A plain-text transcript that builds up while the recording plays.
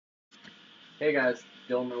Hey guys,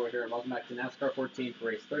 Dylan Miller here, and welcome back to NASCAR 14 for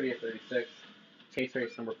race 30 of 36, chase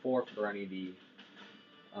race number 4 for running the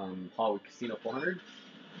Hollywood Casino 400.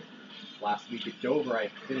 Last week at Dover, I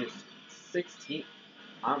finished 16th.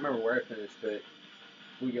 I don't remember where I finished, but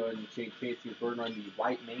we go ahead and change fancy. We're running the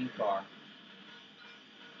white main car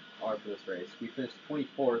for this race. We finished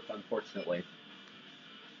 24th, unfortunately.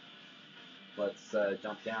 Let's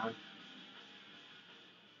jump down.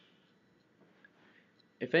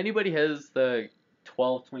 If anybody has the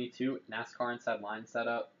 1222 NASCAR inside line set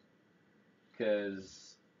up,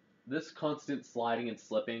 because this constant sliding and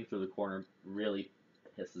slipping through the corner really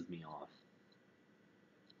pisses me off.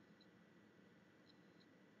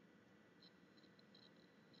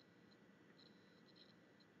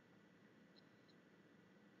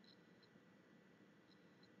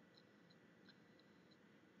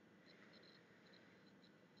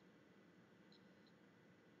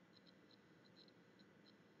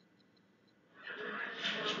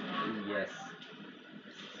 Yes.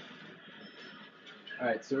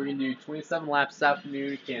 Alright, so we're going to do 27 laps this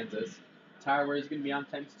afternoon in Kansas. Tire wear is going to be on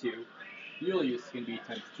 ×2. Fuel use is going to be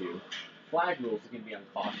 ×2. Flag rules is going to be on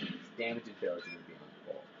cautions. Damage and failure is going to be on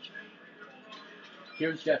full.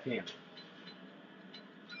 Here's Jeff Hammond.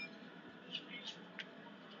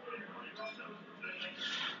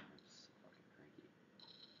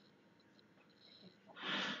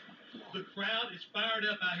 The crowd is fired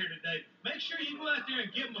up out here today. Make sure you go out there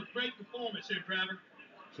and give them a great performance here, Trevor.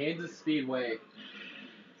 Kansas Speedway.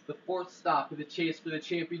 It's the 4th stop of the chase for the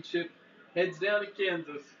championship. Heads down to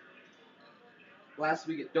Kansas. Last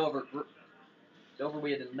week at Dover,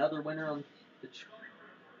 we had another winner on the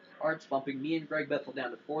charts, bumping me and Greg Bethel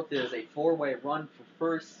down to 4th. It is a 4-way run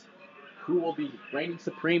for 1st. Who will be reigning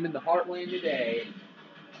supreme in the Heartland today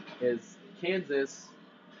is Kansas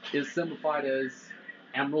is simplified as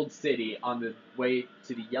Emerald City on the way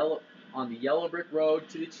to the yellow brick road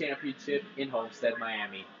to the championship in Homestead,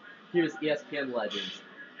 Miami. Here's ESPN legends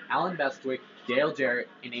Alan Bestwick, Dale Jarrett,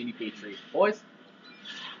 and Andy Petrie. Boys.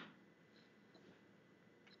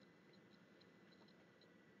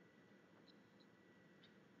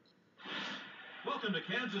 Welcome to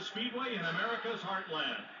Kansas Speedway in America's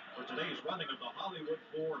heartland for today's running of the Hollywood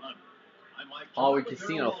 400. I'm Mike Hollywood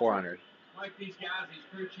Casino 400. Like these guys, these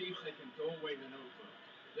crew chiefs, they can go away to no fun.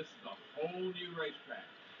 This is a whole new racetrack.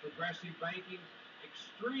 Progressive banking,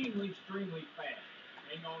 extremely fast.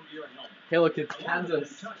 Hang on to your helmet. Hey, look, it's Kansas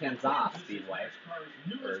Speedway,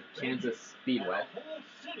 or Kansas Speedway.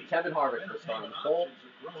 Kevin Harvick is starting the pole.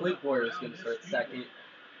 Clint Boyer is going to start 2nd.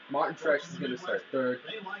 Martin Truex is going to start 3rd.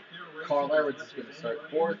 Carl Edwards is going to start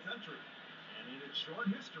 4th. And in its short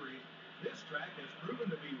history, this track has proven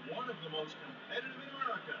to be one of the most competitive in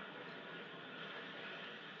America.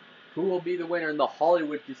 Who will be the winner in the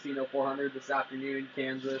Hollywood Casino 400 this afternoon in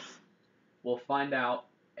Kansas? We'll find out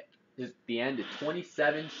at the end of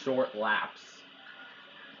 27 short laps.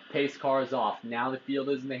 Pace car is off. Now the field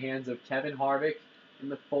is in the hands of Kevin Harvick in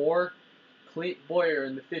the 4, Clint Boyer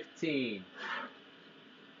in the 15.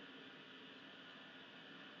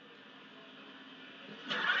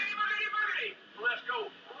 Let's go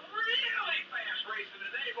really fast racing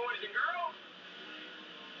today, boys and girls.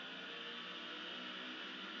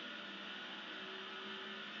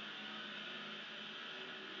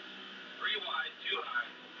 Three wide, too high.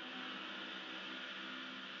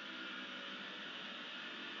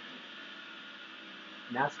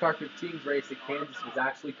 NASCAR 15's race at Kansas was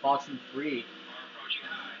actually caution-free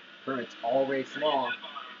pretty much all race long.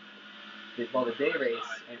 Well, the day race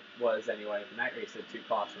was anyway. The night race had 2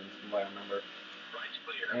 cautions, from what I remember.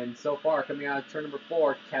 And so far, coming out of turn number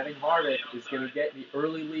 4, Kevin Harvick is going to get the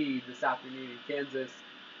early lead this afternoon in Kansas.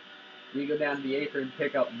 We go down to the apron and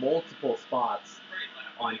pick up multiple spots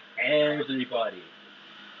on everybody.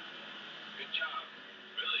 Good job.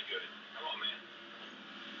 Really good. Come on, man.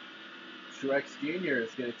 Truex Jr.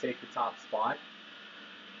 is going to take the top spot.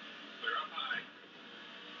 Clear up high.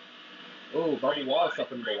 Oh, Bubba Wallace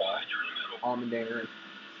up in the wall. Allmendinger is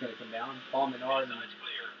going to come down. Paul Menard and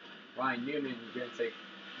Ryan Newman is going to take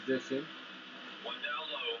position. One down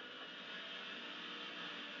low.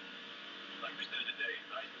 Like we said today,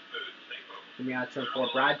 nice and smooth. Stay focused. Coming out of turn 4,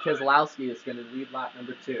 Brad Keselowski is going to lead lap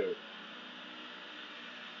number 2.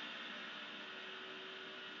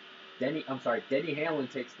 Denny Hamlin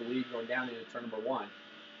takes the lead going down into turn number 1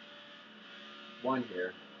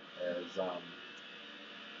 here as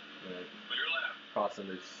cross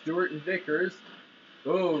under Stewart and Vickers.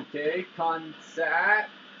 Okay, contact.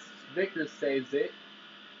 Vickers saves it.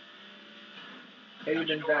 Had he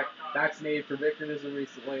been vaccinated for Vickerism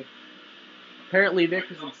recently? Apparently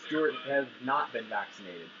Vickers and Stewart have not been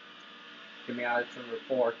vaccinated. coming out of turn number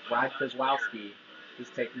 4. Brad Kozlowski is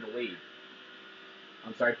taking the lead.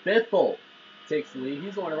 I'm sorry, Biffle takes the lead.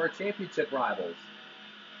 He's one of our championship rivals.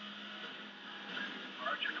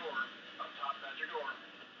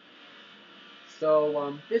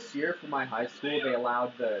 So this year for my high school, they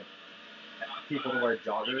allowed the people to wear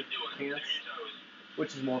jogger pants,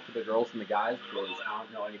 which is more for the girls than the guys, because I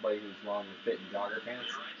don't know anybody who's long and fit in jogger pants,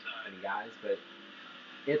 any guys, but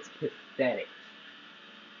it's pathetic.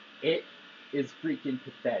 It is freaking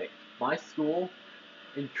pathetic. My school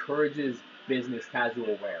encourages business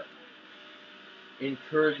casual wear.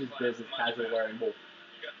 Encourages business casual wear,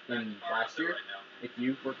 and last year, if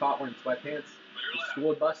you were caught wearing sweatpants, the school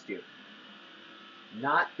would bust you.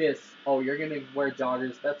 Not this, oh, you're going to wear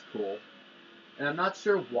joggers, that's cool. And I'm not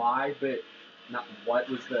sure why, but not what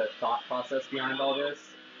was the thought process behind all this.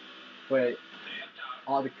 But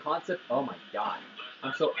the concept, oh my god.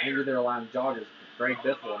 I'm so angry they're allowing joggers. Greg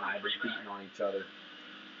Biffle and I were beating on each other.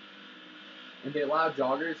 And they allow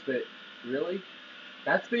joggers, but really?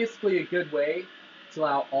 That's basically a good way to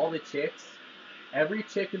allow all the chicks. Every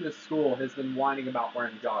chick in the school has been whining about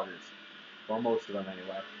wearing joggers. Well, most of them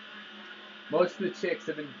anyway. Most of the chicks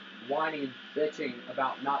have been whining and bitching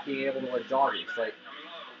about not being able to wear joggers. Like,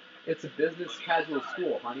 it's a business casual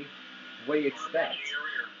school, honey. What do you expect?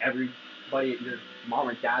 Everybody at your mom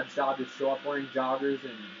or dad's job to show up wearing joggers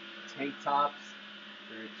and tank tops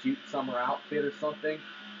or a cute summer outfit or something?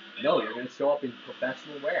 No, you're going to show up in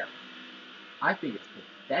professional wear. I think it's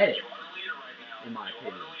pathetic, in my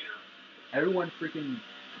opinion. Everyone freaking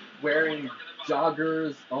wearing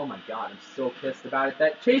joggers. Oh my god, I'm so pissed about it.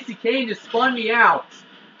 That Casey Kane just spun me out.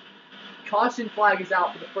 Caution flag is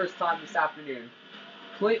out for the first time this afternoon.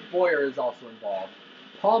 Clint Boyer is also involved.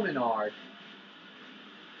 Paul Menard.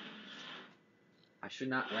 I should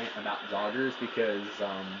not rant about joggers because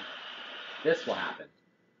this will happen.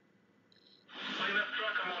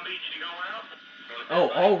 Oh,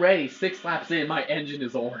 already 6 laps in, my engine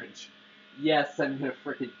is orange. Yes, I'm gonna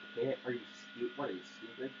freaking pit. Are you stupid? What are you,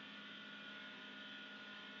 stupid?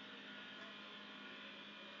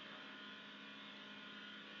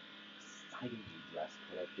 Exciting new dress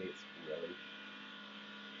code updates, really?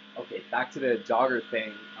 Okay, back to the jogger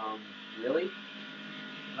thing. Really?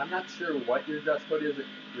 I'm not sure what your dress code is at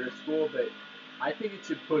your school, but I think it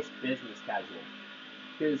should push business casual.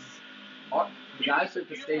 Because the guys are at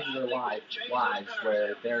the stage of their lives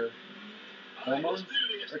where their hormones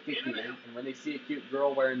are kicking in, and when they see a cute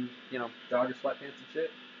girl wearing, jogger sweatpants and shit,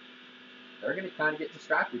 they're going to kind of get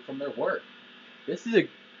distracted from their work.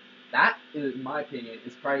 That, in my opinion,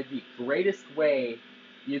 is probably the greatest way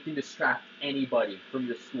you can distract anybody from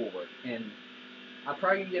your schoolwork. And I'm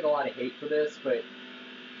probably going to get a lot of hate for this, but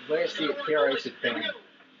the way I see it, PRA should ban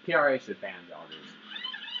joggers.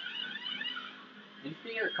 And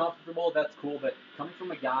if you're comfortable, that's cool, but coming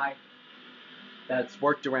from a guy that's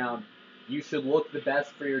worked around, you should look the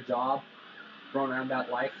best for your job, growing around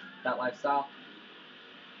that lifestyle,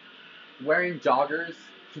 wearing joggers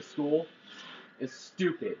to school is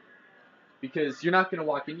stupid. Because you're not going to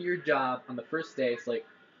walk into your job on the first day, it's like,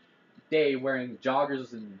 day wearing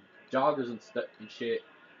joggers and shit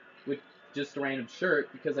with just a random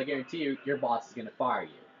shirt, because I guarantee you, your boss is going to fire you.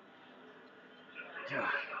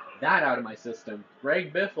 That out of my system.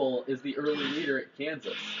 Greg Biffle is the early leader at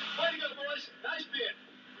Kansas. Way to go, boys. Nice pit.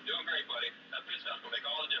 You're doing great, buddy. That pit stop's going to make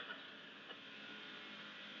all the difference.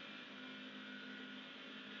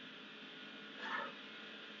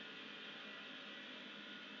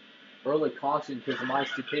 Early caution because of my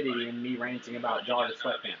stupidity and me ranting about jogger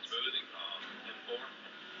sweatpants.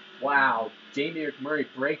 Wow, Jamie McMurray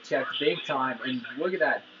brake checked big time, and look at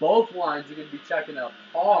that. Both lines are going to be checking up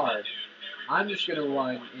hard. I'm just going to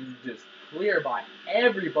run and just clear by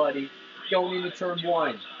everybody going into turn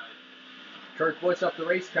 1. Kurt Busch up the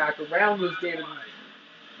racetrack. Around was David.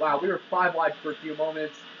 Wow, we were 5 wide for a few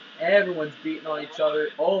moments. Everyone's beating on each other.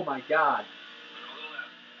 Oh my god.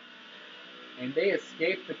 And they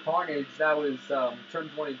escaped the carnage. That was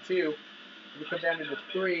turns 1 and 2. We come down into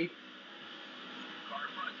 3.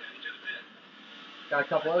 Got a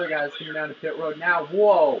couple other guys coming down to pit road now.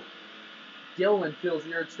 Whoa! Dylan feels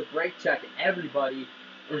the urge to brake check everybody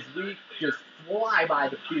as we just fly by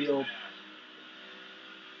the field.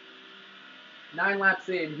 9 laps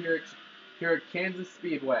in here at Kansas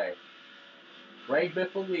Speedway. Greg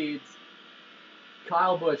Biffle leads.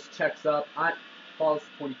 Kyle Busch checks up. Falls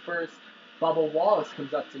to 21st. Bubba Wallace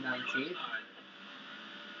comes up to 19th.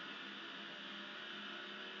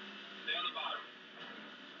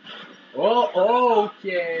 Oh,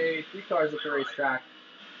 okay. 3 cars at the racetrack.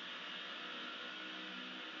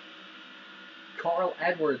 Carl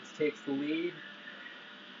Edwards takes the lead.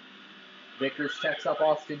 Vickers checks up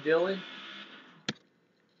Austin Dillon.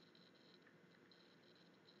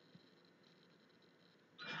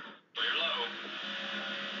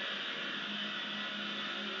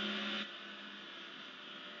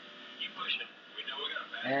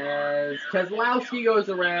 As Keselowski goes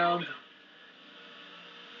around.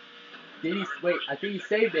 Did he wait? I think he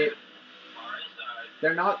saved it.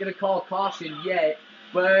 They're not going to call caution yet,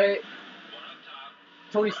 but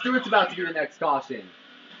Tony Stewart's about to be the next caution.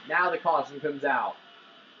 Now the caution comes out.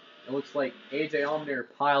 It looks like AJ Allmendinger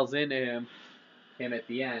piles into him at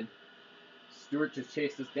the end. Stewart just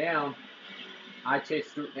chased us down. I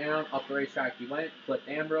chased Stewart down. Up the racetrack he went. Flipped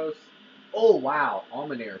Ambrose. Oh, wow.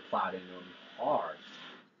 Allmendinger plowed into him hard.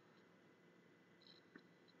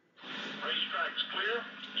 Racetrack's clear.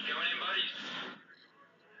 You coming in, buddies?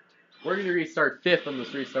 We're going to restart fifth on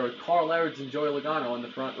this restart with Carl Edwards and Joey Logano in the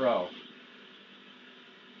front row.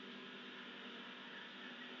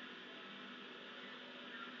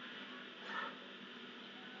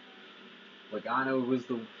 Logano was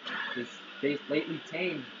lately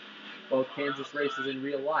tamed both Kansas races in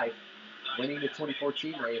real life, winning the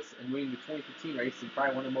 2014 race and winning the 2015 race in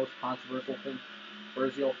probably one of the most controversial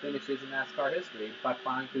finishes in NASCAR history by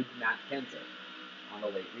plowing through Matt Kenseth on a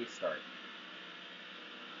late restart.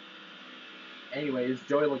 Anyways,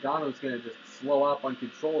 Joey Logano is going to just slow up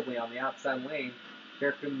uncontrollably on the outside lane.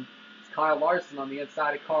 Here comes Kyle Larson on the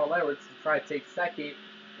inside of Carl Edwards to try to take second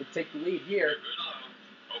and take the lead here.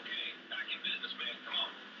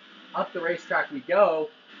 Up the racetrack we go.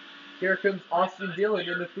 Here comes Austin Dillon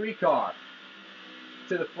in the 3 car.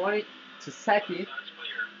 To the front, to second.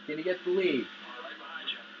 Going to get the lead.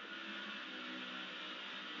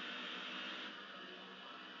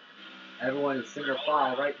 Everyone is single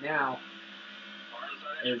file right now.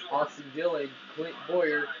 As Austin Dillon, Clint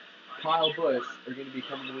Boyer, Kyle Busch are going to be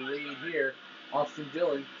coming to the lead here. Austin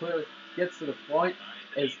Dillon clearly gets to the front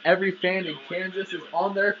as every fan in Kansas is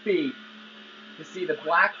on their feet to see the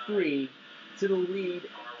Black 3 to the lead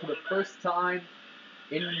for the first time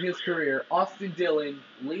in his career. Austin Dillon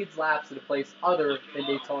leads laps at a place other than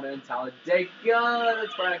Daytona and Talladega.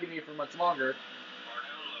 That's probably not going to be for much longer.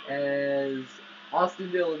 As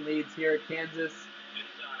Austin Dillon leads here at Kansas.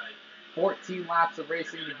 14 laps of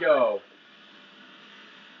racing to go.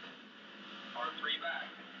 R3 back.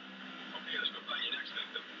 Okay, let's go find your next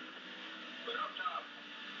victim. Put up top.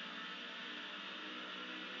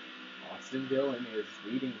 Austin Dillon is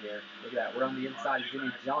leading here. Look at that. We're on the inside of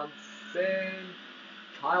Jimmy Johnson.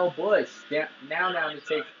 Kyle Busch now down to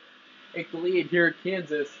take the lead here at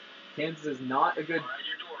Kansas. Kansas is not a good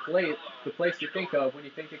place to think of when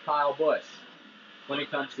you think of Kyle Busch when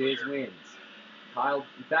it comes to his wins. Kyle,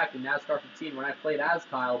 in fact, in NASCAR 15, when I played as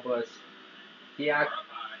Kyle Busch, he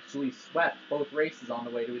actually swept both races on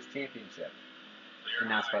the way to his championship in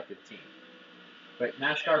NASCAR 15. But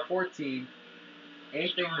NASCAR 14,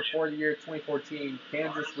 anything before the year 2014,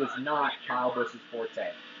 Kansas was not Kyle Busch's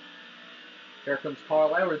forte. Here comes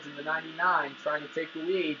Carl Edwards in the 99 trying to take the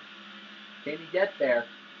lead. Can he get there?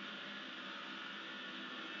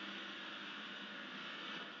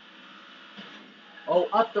 Oh,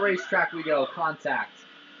 up the racetrack we go. Contact.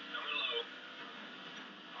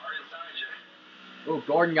 Oh,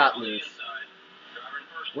 Gordon got loose.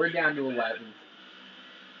 We're down to 11.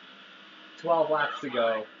 12 laps to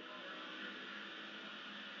go.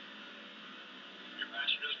 You're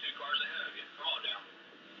passing those 2 cars ahead of you. Come on now.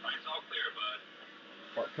 Right, it's all clear,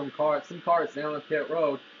 bud. Some cars down the pit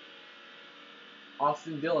road.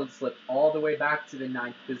 Austin Dillon slipped all the way back to the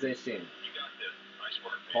 9th position. You got this. Nice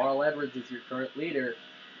work, man. Carl Edwards is your current leader.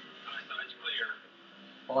 Side's clear.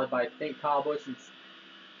 Followed by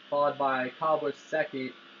Kyle Busch second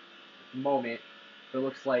at the moment. It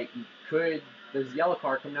looks like there's a yellow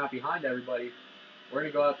car coming out behind everybody. We're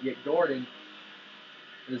gonna go up and get Gordon.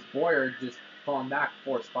 There's Boyer just falling back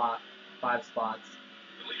 5 spots.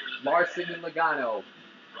 Larson and Logano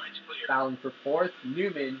battling for 4th.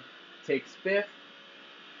 Newman takes 5th.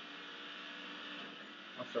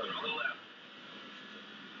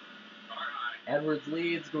 Edwards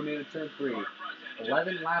leads going into turn 3.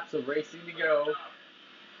 11 laps of racing to go.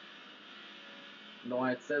 No,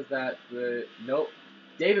 why it says that, but nope.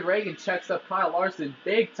 David Reagan checks up Kyle Larson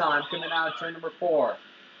big time coming out of turn number 4.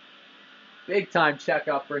 Big time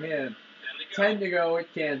checkup for him. 10 to go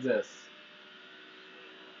at Kansas.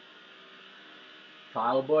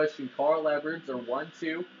 Kyle Busch and Carl Edwards are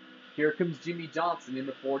 1-2. Here comes Jimmy Johnson in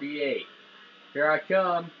the 48. Here I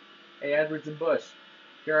come. Hey, Edwards and Busch.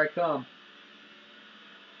 Here I come.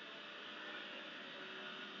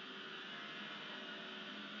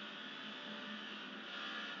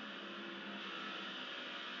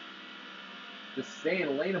 Just staying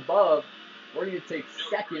a lane above We're going to take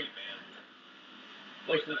second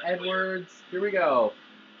away from Edwards. Here we go.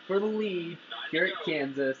 For the lead here at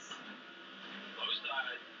Kansas. Low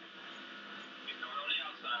side. He's coming on the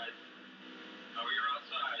outside. Cover your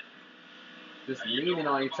outside. Just leaning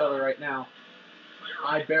on each other right now.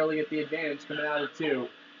 I barely get the advantage coming out of 2.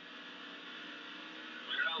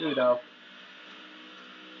 2 though.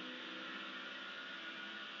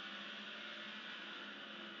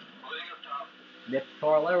 Nick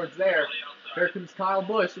Carl Edwards there. Here comes Kyle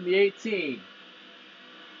Busch in the 18.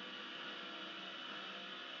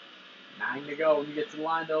 9 to go. When you get to the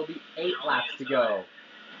line, there'll be 8 laps to go. 8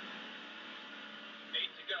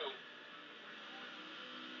 to go.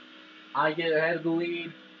 I get ahead of the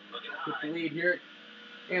lead. With the lead here at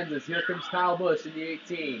Kansas. Here comes Kyle Busch in the 18.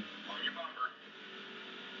 On your bumper.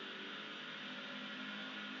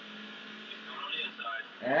 He's coming on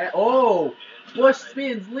the inside. Oh! Busch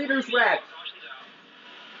spins. Leader's wreck.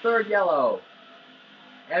 Third yellow.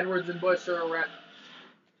 Edwards and Busch are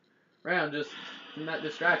around just from that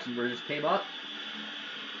distraction where it just came up.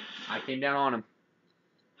 I came down on him.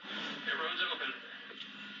 Everyone's open.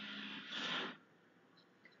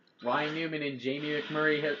 Ryan Newman and Jamie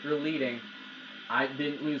McMurray are leading. I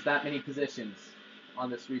didn't lose that many positions on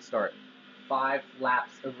this restart. 5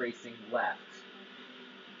 laps of racing left.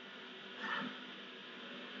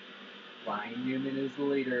 Ryan Newman is the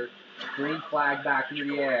leader. Green flag back into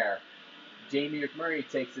the air. Jamie McMurray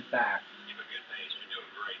takes it back. Keep a good pace. You're doing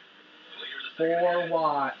great. The leader's the 4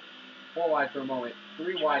 wide. 4 wide for a moment.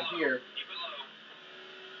 3 wide here. Keep it low.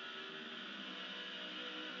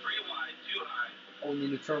 3 wide. Too high. Only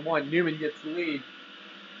into turn 1. Newman gets the lead.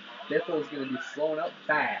 Biffle's going to be slowing up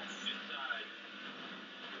fast. Inside.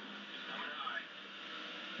 He's coming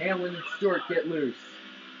high. Hamlin and Stewart get loose.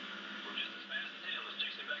 We're just as fast as him. Let's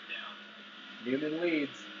chase him back down. Newman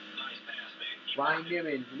leads. Nice pass, man. Keep Ryan working.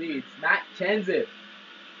 Newman leads. Matt Kenseth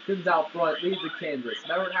comes out front, leads at Kansas.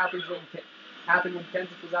 Remember what happened when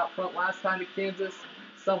Kenseth was out front last time at Kansas?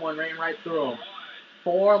 Someone ran right through him.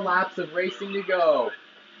 4 laps of racing to go.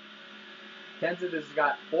 Kenseth has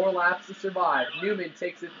got 4 laps to survive. Newman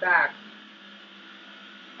takes it back.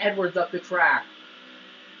 Edwards up the track.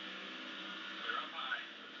 Clear up high.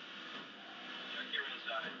 Check your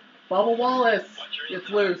inside. Bubba Wallace gets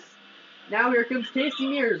loose. Now here comes Casey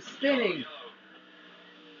Mears spinning. Yellow.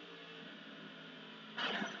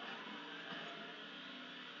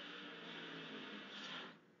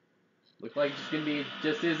 Looked like it's going to be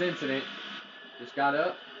just his incident. Just got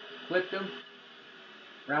up, flipped him,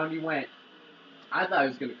 round he went. I thought he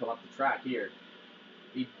was going to come up the track here.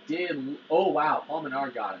 He did. Oh, wow.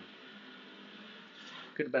 Palminar got him.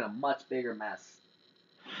 Could have been a much bigger mess.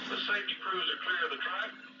 The safety crews are clear of the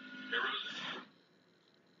track. Everyone's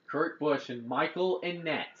Kurt Busch and Michael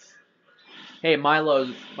Annett. Hey,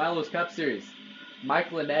 Milo's Cup Series.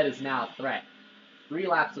 Michael Annett is now a threat. 3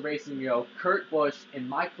 laps of racing to go. Kurt Busch and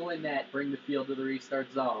Michael Annett bring the field to the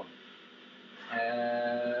restart zone. As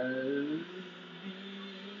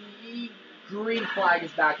the green flag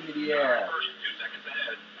is back into the air. first 2 seconds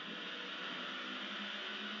ahead.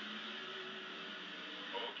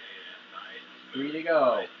 Okay, nice. 3 to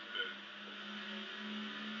go.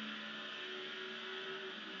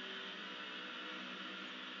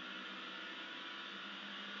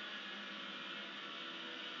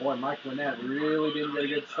 Boy, Michael Annett really didn't get a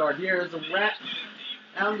good start. Here's a wrap.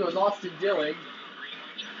 Down goes Austin Dilling.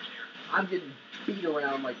 I'm getting beat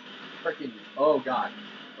around like freaking. Oh, God.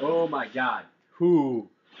 Oh, my God. Whoo.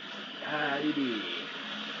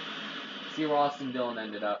 See where Austin Dillon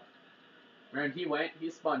ended up. Where he went, he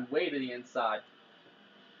spun way to the inside.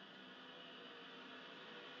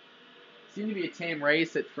 Seemed to be a tame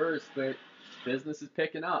race at first, but business is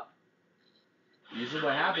picking up. Usually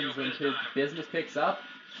what happens when business picks up,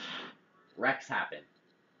 wrecks happen.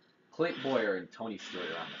 Clint Boyer and Tony Stewart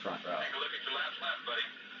are on the front row. Take a look at your laps left, buddy.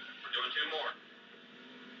 We're doing 2 more.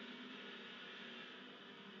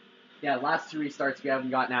 Yeah, last 2 restarts we haven't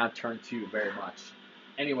gotten out of turn 2 very much.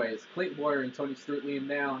 Anyways, Clint Boyer and Tony Stewart lead him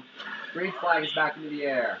down. Green flag is back into the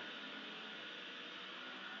air.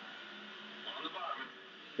 On the bottom.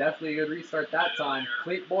 Definitely a good restart that time.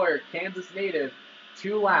 Clint Boyer, Kansas native,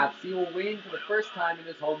 2 laps. He will win for the first time in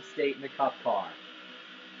his home state in the Cup car.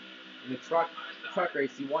 In the truck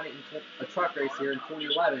race, he won it in a truck race here in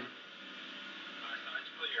 2011. Nice side's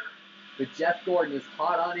clear. But Jeff Gordon is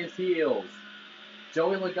hot on his heels.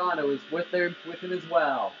 Joey Logano is with him as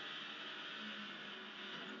well.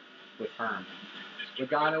 With Herm.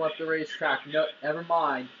 Logano up the racetrack. No, never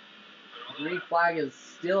mind. Green flag is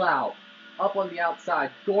still out. Up on the outside.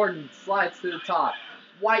 Gordon slides to the top.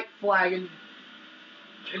 White flag into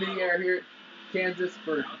the air here Kansas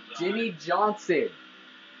for Jimmy Johnson.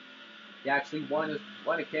 He actually won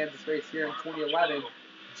a Kansas race here in 2011.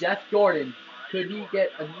 Jeff Gordon, could he get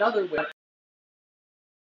another win?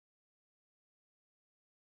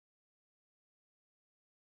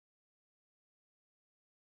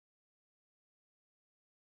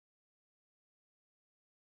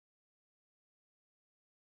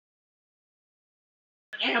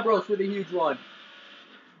 Ambrose with a huge run.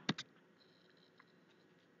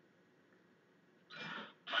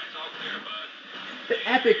 The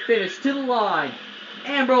epic finish to the line.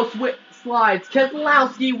 Ambrose slides.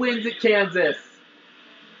 Keselowski wins at Kansas.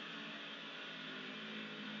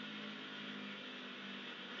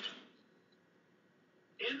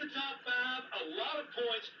 In the top 5, a lot of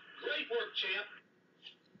points. Great work, champ.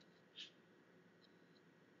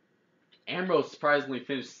 Ambrose surprisingly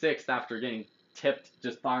finished 6th after getting tipped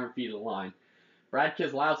just 500 feet of the line. Brad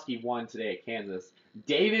Keselowski won today at Kansas.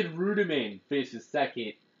 David Rudiman finishes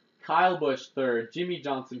 2nd. Kyle Busch 3rd. Jimmy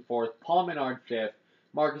Johnson 4th. Paul Menard 5th.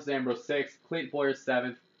 Marcus Ambrose 6th. Clint Boyer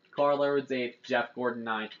 7th. Carl Edwards 8th. Jeff Gordon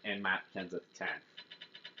 9th. And Matt Kenseth 10th.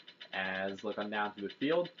 As look on down through the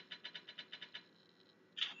field.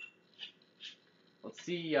 Let's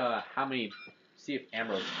see see if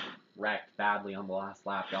Ambrose wrecked badly on the last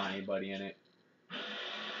lap. Got anybody in it?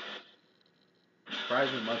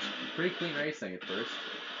 Surprisingly pretty clean racing at first.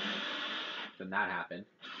 Then that happened.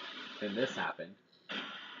 Then this happened.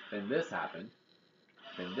 Then this happened.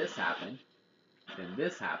 Then this happened. Then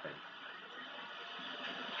this happened.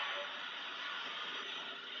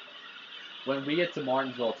 When we get to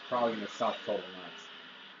Martinsville, it's probably going to suck total nuts.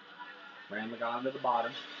 Ran the guy onto the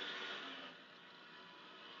bottom.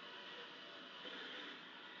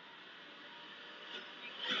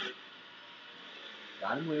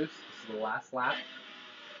 Got him loose. This is the last lap.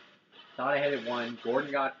 Thought I had it 1.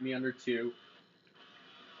 Gordon got me under 2.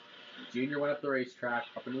 Junior went up the racetrack,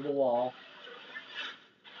 up into the wall.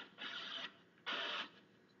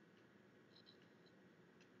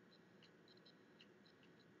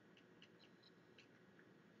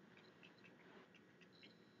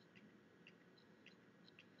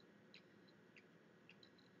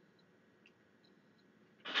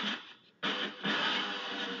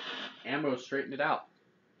 Ambrose straightened it out.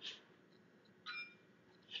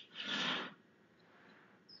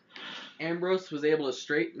 Ambrose was able to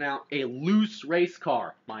straighten out a loose race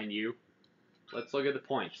car, mind you. Let's look at the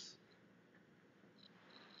points.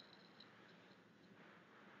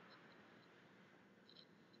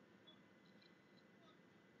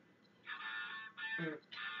 Okay.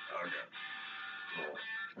 Oh,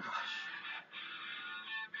 gosh.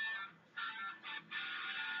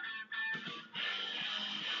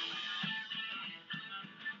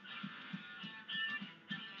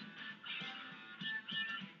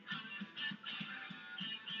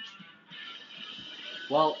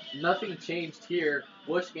 Well, nothing changed here.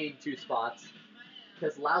 Busch gained 2 spots.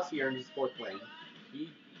 Keselowski earned his 4th win. He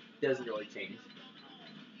doesn't really change.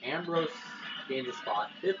 Ambrose gains a spot.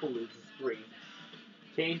 Biffle loses 3.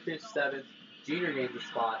 Kane finished 7th. Junior gains a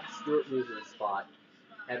spot. Stewart loses a spot.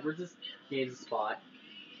 Edwards gains a spot.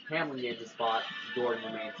 Hamlin gains a spot. Gordon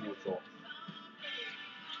remains neutral.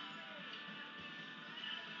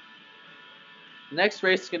 The next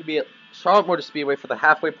race is going to be at Charlotte Motor Speedway for the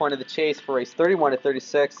halfway point of the chase for race 31 to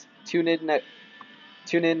 36. Tune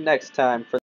in next time for